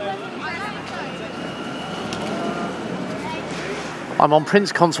I'm on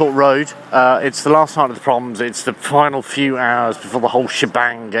Prince Consort Road. It's the last night of the proms. It's the final few hours before the whole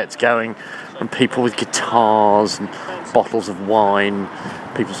shebang gets going. And people with guitars and bottles of wine,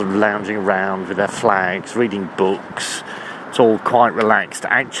 people sort of lounging around with their flags, reading books. It's all quite relaxed.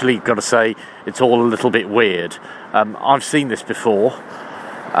 Actually, got to say, it's all a little bit weird. I've seen this before.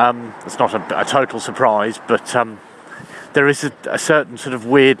 It's not a total surprise, but there is a certain sort of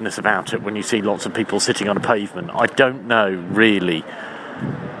weirdness about it when you see lots of people sitting on a pavement. I don't know, really,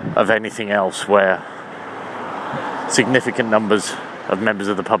 of anything else where significant numbers of members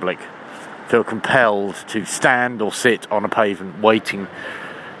of the public feel compelled to stand or sit on a pavement waiting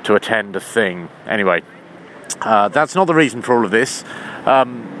to attend a thing. Anyway, that's not the reason for all of this.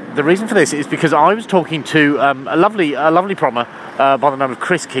 The reason for this is because I was talking to a lovely prommer by the name of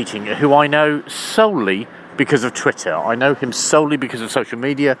Chris Keating, who I know solely because of Twitter. I know him solely because of social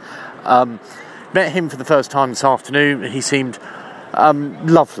media. Met him for the first time this afternoon. He seemed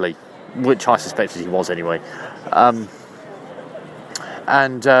lovely, which I suspected he was anyway. And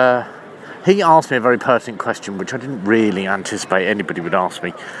he asked me a very pertinent question, which I didn't really anticipate anybody would ask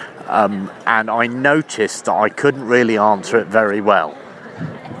me. And I noticed that I couldn't really answer it very well.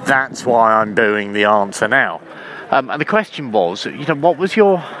 That's why I'm doing the answer now. And the question was, what was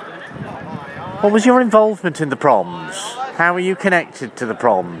your involvement in the proms? How are you connected to the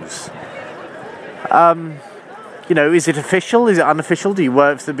proms? Is it official? Is it unofficial? Do you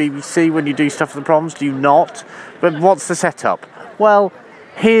work for the BBC when you do stuff for the proms? Do you not? But what's the setup? Well,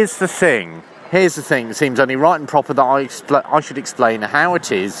 here's the thing. It seems only right and proper that I should explain how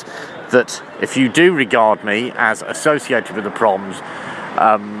it is that if you do regard me as associated with the proms,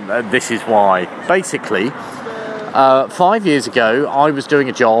 this is why. Basically, 5 years ago, I was doing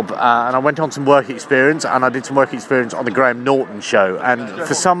a job and I went on some work experience, and I did some work experience on the Graham Norton show, and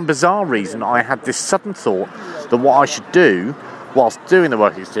for some bizarre reason I had this sudden thought that what I should do whilst doing the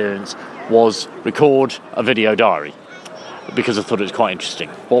work experience was record a video diary, because I thought it was quite interesting.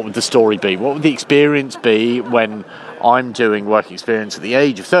 What would the story be? What would the experience be when I'm doing work experience at the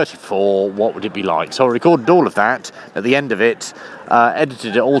age of 34? What would it be like? So I recorded all of that. At the end of it,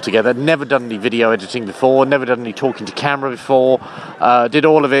 edited it all together. Never done any video editing before, never done any talking to camera before. Did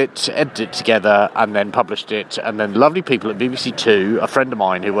all of it, edited it together, and then published it. And then lovely people at BBC Two, a friend of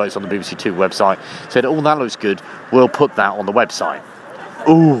mine who works on the BBC Two website, said, "Oh, that looks good. We'll put that on the website."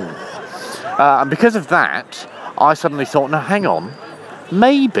 Ooh. And because of that, I suddenly thought, no, hang on,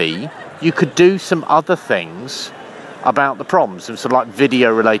 maybe you could do some other things about the proms, some sort of like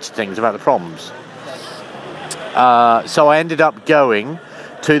video-related things about the proms. So I ended up going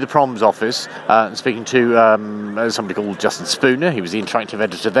to the proms office and speaking to somebody called Justin Spooner. He was the interactive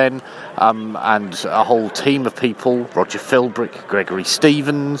editor then, and a whole team of people: Roger Philbrick, Gregory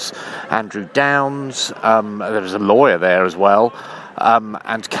Stevens, Andrew Downs. There was a lawyer there as well.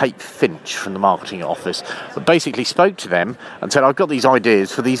 And Kate Finch from the marketing office. But basically spoke to them and said, I've got these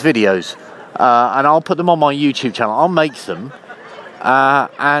ideas for these videos, and I'll put them on my YouTube channel. I'll make them,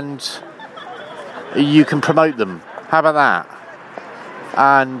 and you can promote them. How about that?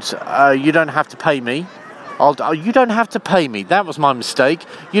 And you don't have to pay me. You don't have to pay me. That was my mistake.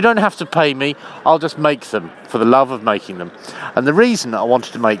 You don't have to pay me. I'll just make them for the love of making them. And the reason I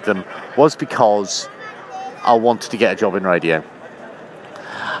wanted to make them was because I wanted to get a job in radio.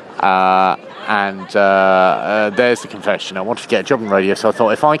 There's the confession. I wanted to get a job in radio, so I thought,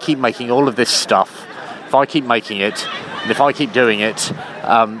 if I keep making all of this stuff, if I keep making it, and if I keep doing it,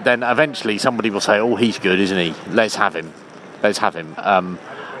 then eventually somebody will say, oh, he's good, isn't he? Let's have him.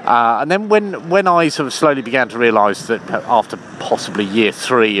 And then when I sort of slowly began to realise that after possibly year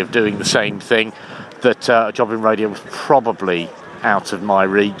 3 of doing the same thing, that a job in radio was probably out of my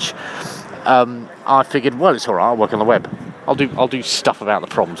reach, I figured, well, it's all right, I'll work on the web. I'll do stuff about the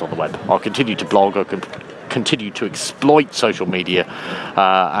proms on the web. I'll continue to blog. I can continue to exploit social media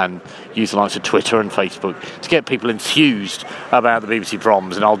and use the likes of Twitter and Facebook to get people enthused about the BBC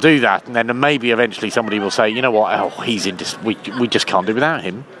proms, and I'll do that. And then maybe eventually somebody will say, you know what? Oh, he's in. We just can't do without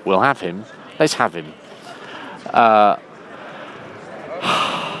him. We'll have him. Let's have him. At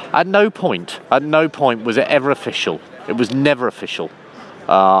no point was it ever official. It was never official.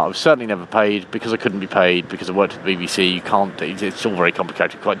 I was certainly never paid, because I couldn't be paid, because I worked at the BBC. You can't. It's all very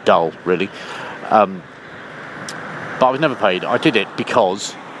complicated, quite dull, really. But I was never paid. I did it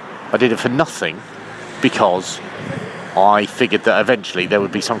because I did it for nothing, because I figured that eventually there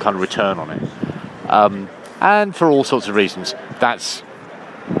would be some kind of return on it, and for all sorts of reasons, it's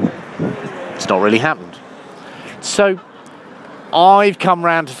not really happened. So I've come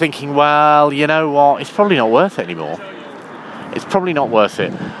round to thinking, well, you know what? It's probably not worth it anymore. It's probably not worth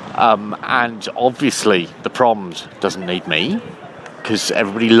it. And obviously the proms doesn't need me. because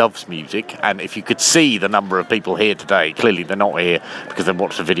everybody loves music, and if you could see the number of people here today, clearly they're not here because they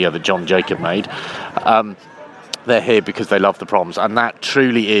watched the video that John Jacob made. They're here because they love the Proms, and that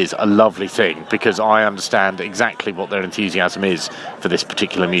truly is a lovely thing, because I understand exactly what their enthusiasm is for this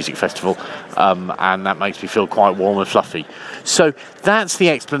particular music festival, and that makes me feel quite warm and fluffy. So that's the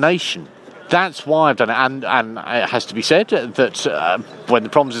explanation. That's why I've done it, and it has to be said that when the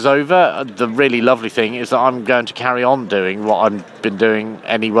Proms is over, the really lovely thing is that I'm going to carry on doing what I've been doing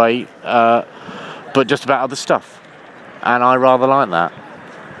anyway, but just about other stuff, and I rather like that.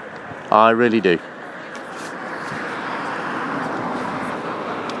 I really do.